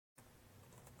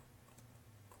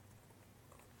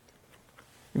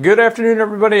Good afternoon,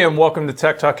 everybody, and welcome to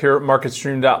Tech Talk here at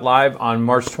MarketStream.live on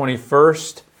March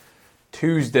 21st,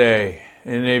 Tuesday,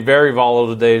 in a very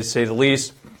volatile day to say the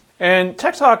least. And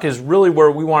Tech Talk is really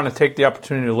where we want to take the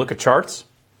opportunity to look at charts,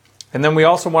 and then we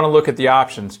also want to look at the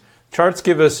options. Charts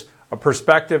give us a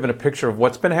perspective and a picture of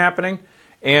what's been happening,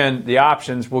 and the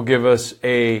options will give us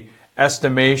a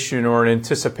estimation or an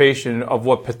anticipation of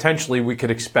what potentially we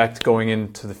could expect going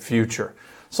into the future.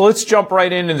 So let's jump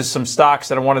right into some stocks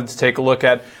that I wanted to take a look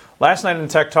at. Last night in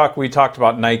Tech Talk, we talked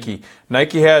about Nike.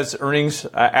 Nike has earnings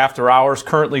after hours,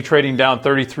 currently trading down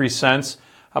 33 cents,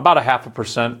 about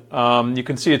 0.5%. You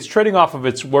can see it's trading off of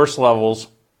its worst levels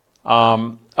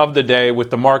of the day,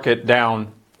 with the market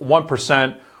down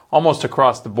 1% almost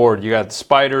across the board. You got the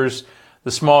spiders,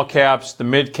 the small caps, the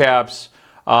mid caps,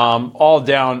 all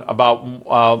down about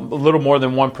a little more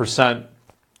than 1%.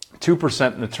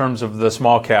 2% in the terms of the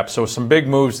small caps. So some big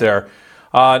moves there.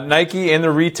 Nike in the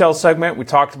retail segment, we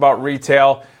talked about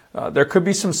retail. There could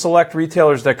be some select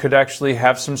retailers that could actually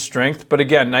have some strength. But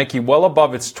again, Nike well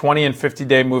above its 20 and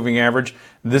 50-day moving average.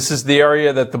 This is the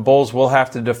area that the bulls will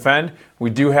have to defend. We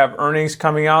do have earnings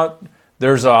coming out.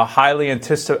 There's a highly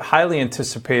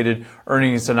anticipated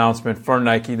earnings announcement for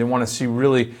Nike. They want to see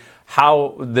really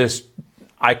how this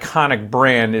iconic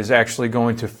brand is actually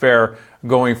going to fare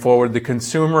going forward. The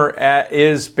consumer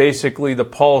is basically the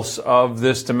pulse of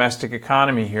this domestic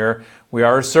economy here. We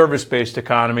are a service-based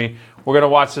economy. We're going to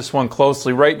watch this one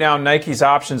closely. Right now, Nike's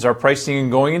options are pricing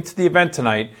in going into the event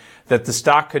tonight that the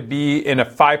stock could be in a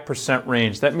 5%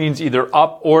 range. That means either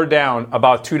up or down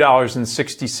about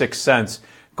 $2.66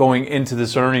 going into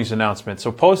this earnings announcement.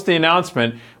 So post the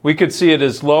announcement, we could see it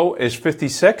as low as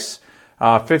 56,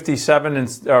 57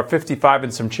 or 55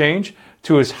 and some change,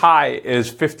 to as high as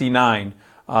 60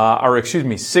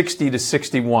 to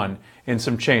 61 and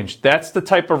some change. That's the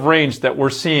type of range that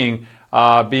we're seeing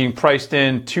being priced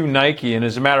in to Nike. And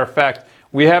as a matter of fact,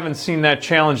 we haven't seen that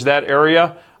challenge that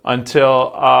area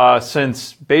until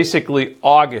since basically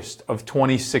August of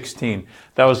 2016.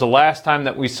 That was the last time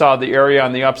that we saw the area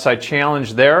on the upside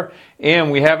challenge there. And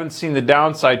we haven't seen the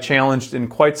downside challenged in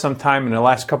quite some time in the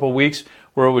last couple of weeks,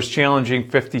 where it was challenging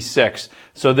 56.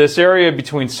 So this area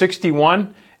between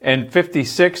 61 and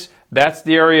 56, that's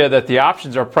the area that the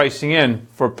options are pricing in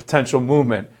for potential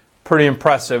movement. Pretty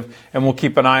impressive, and we'll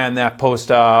keep an eye on that post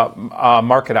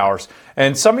market hours.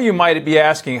 And some of you might be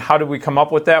asking, how did we come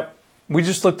up with that? We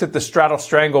just looked at the straddle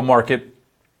strangle market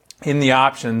in the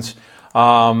options.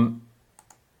 And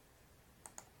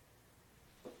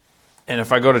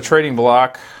if I go to Trading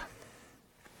Block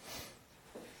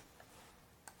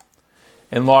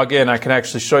and log in, I can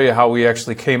actually show you how we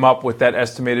actually came up with that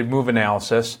estimated move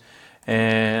analysis.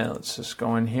 And let's just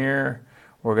go in here.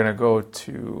 We're going to go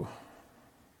to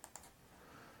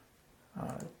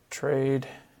trade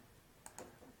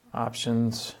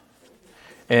options.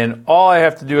 And all I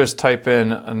have to do is type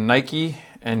in a Nike,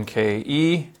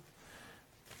 NKE.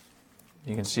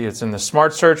 You can see it's in the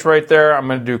smart search right there. I'm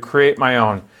going to do create my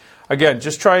own. Again,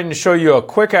 just trying to show you a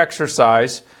quick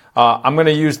exercise. I'm going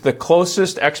to use the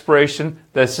closest expiration.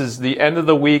 This is the end of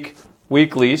the week,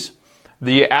 weeklies.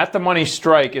 The at-the-money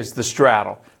strike is the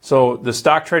straddle. So the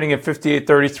stock trading at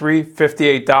 $58.33,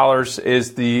 $58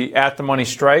 is the at-the-money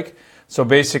strike. So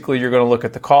basically you're going to look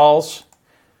at the calls,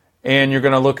 and you're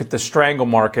going to look at the strangle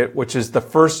market, which is the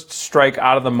first strike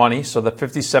out of the money, so the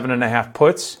 57.5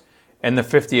 puts and the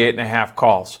 58.5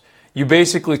 calls. You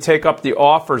basically take up the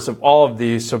offers of all of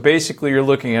these. So basically you're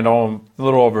looking at a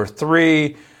little over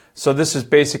 3. So this is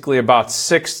basically about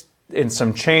 6 and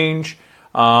some change.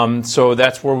 So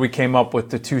that's where we came up with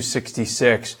the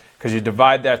 266, because you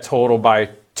divide that total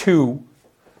by 2,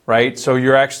 right? So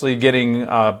you're actually getting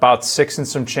about 6 and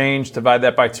some change. Divide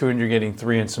that by 2, and you're getting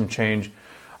 3 and some change,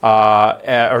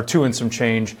 or 2 and some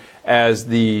change as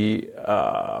the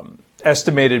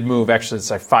estimated move. Actually,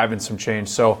 it's like 5 and some change.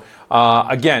 So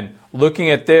again,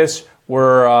 looking at this,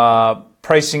 we're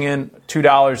pricing in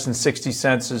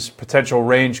 $2.60 as potential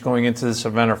range going into this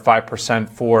event, or 5%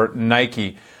 for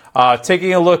Nike.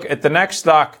 Taking a look at the next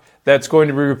stock that's going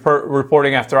to be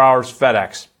reporting after hours,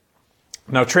 Fedex.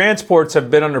 Now, transports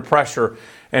have been under pressure,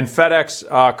 and Fedex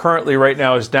currently right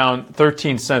now is down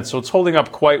 13 cents, so it's holding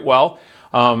up quite well.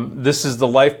 This is the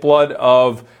lifeblood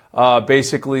of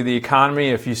basically the economy.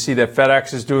 If you see that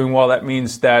FedEx is doing well, that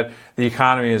means that the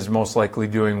economy is most likely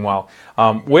doing well.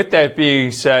 With that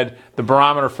being said, the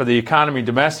barometer for the economy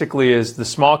domestically is the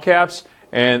small caps,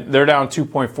 and they're down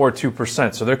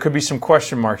 2.42%. So there could be some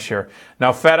question marks here.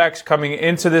 Now, FedEx coming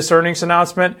into this earnings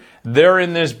announcement, they're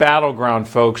in this battleground,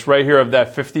 folks, right here of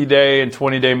that 50-day and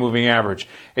 20-day moving average.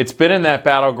 It's been in that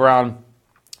battleground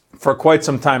for quite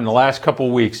some time, the last couple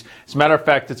of weeks. As a matter of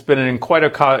fact, it's been in quite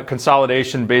a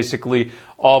consolidation basically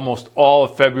almost all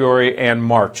of February and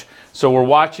March. So we're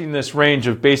watching this range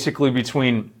of basically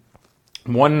between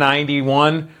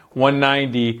 191,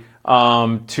 190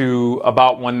 to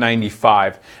about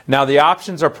 195. Now the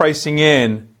options are pricing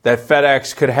in that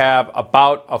FedEx could have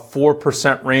about a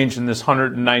 4% range in this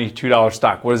 $192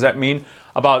 stock. What does that mean?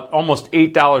 About almost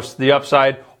 $8 to the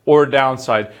upside or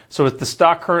downside. So with the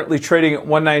stock currently trading at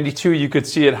 192, you could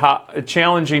see it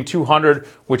challenging 200,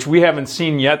 which we haven't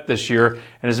seen yet this year.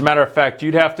 And as a matter of fact,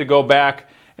 you'd have to go back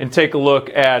and take a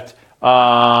look at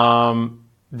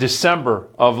December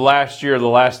of last year, the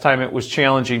last time it was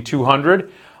challenging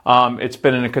 200. It's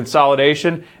been in a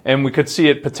consolidation, and we could see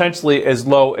it potentially as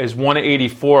low as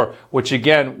 184, which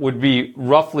again would be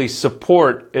roughly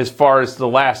support as far as the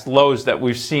last lows that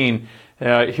we've seen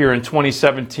here in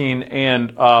 2017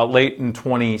 and late in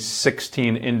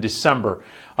 2016 in December.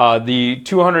 The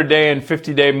 200-day and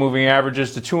 50-day moving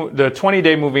averages, the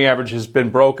 20-day moving average has been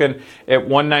broken at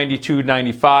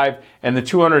 192.95, and the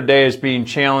 200-day is being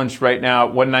challenged right now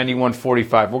at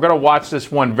 191.45. We're going to watch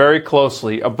this one very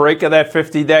closely. A break of that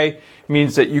 50-day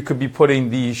means that you could be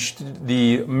putting the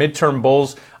midterm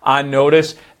bulls on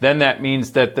notice. Then that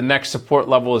means that the next support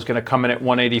level is going to come in at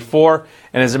 184.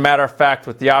 And as a matter of fact,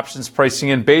 with the options pricing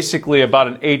in basically about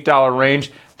an $8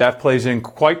 range, that plays in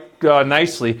quite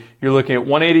nicely. You're looking at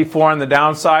 184 on the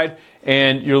downside,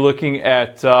 and you're looking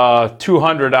at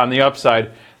 200 on the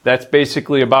upside. That's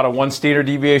basically about a 1 standard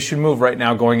deviation move right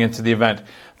now going into the event.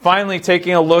 Finally,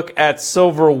 taking a look at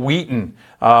silver Wheaton.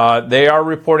 They are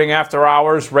reporting after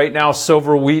hours. Right now,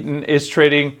 silver Wheaton is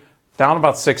trading down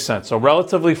about 6 cents. So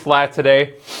relatively flat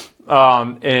today.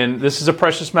 And this is a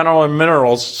precious metal and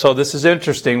minerals, so this is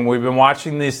interesting. We've been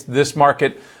watching this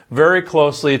market very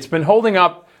closely. It's been holding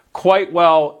up quite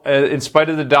well in spite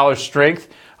of the dollar's strength.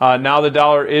 Now the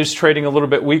dollar is trading a little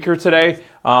bit weaker today.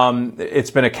 It's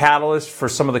been a catalyst for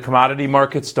some of the commodity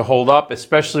markets to hold up,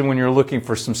 especially when you're looking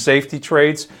for some safety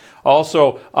trades.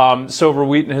 Also, silver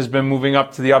Wheaton has been moving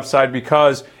up to the upside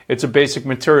because it's a basic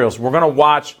materials. We're going to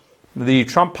watch the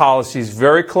Trump policies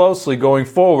very closely going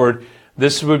forward.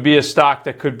 This would be a stock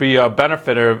that could be a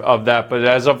benefiter of that, but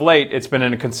as of late, it's been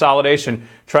in a consolidation,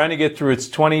 trying to get through its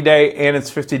 20-day and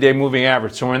its 50-day moving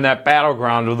average. So we're in that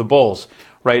battleground of the bulls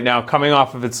right now, coming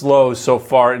off of its lows so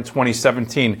far in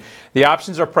 2017. The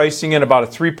options are pricing in about a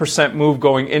 3% move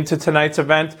going into tonight's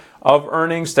event of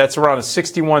earnings. That's around a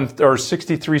 61 or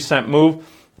 63 cent move.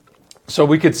 So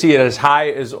we could see it as high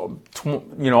as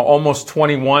almost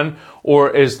 21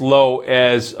 or as low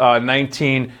as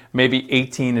 19, maybe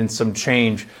 18 and some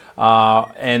change.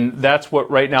 And that's what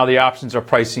right now the options are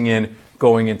pricing in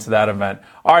going into that event.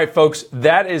 All right, folks,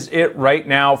 that is it right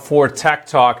now for Tech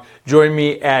Talk. Join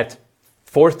me at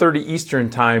 4:30 Eastern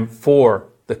Time for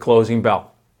the closing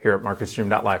bell here at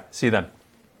MarketStream.live. See you then.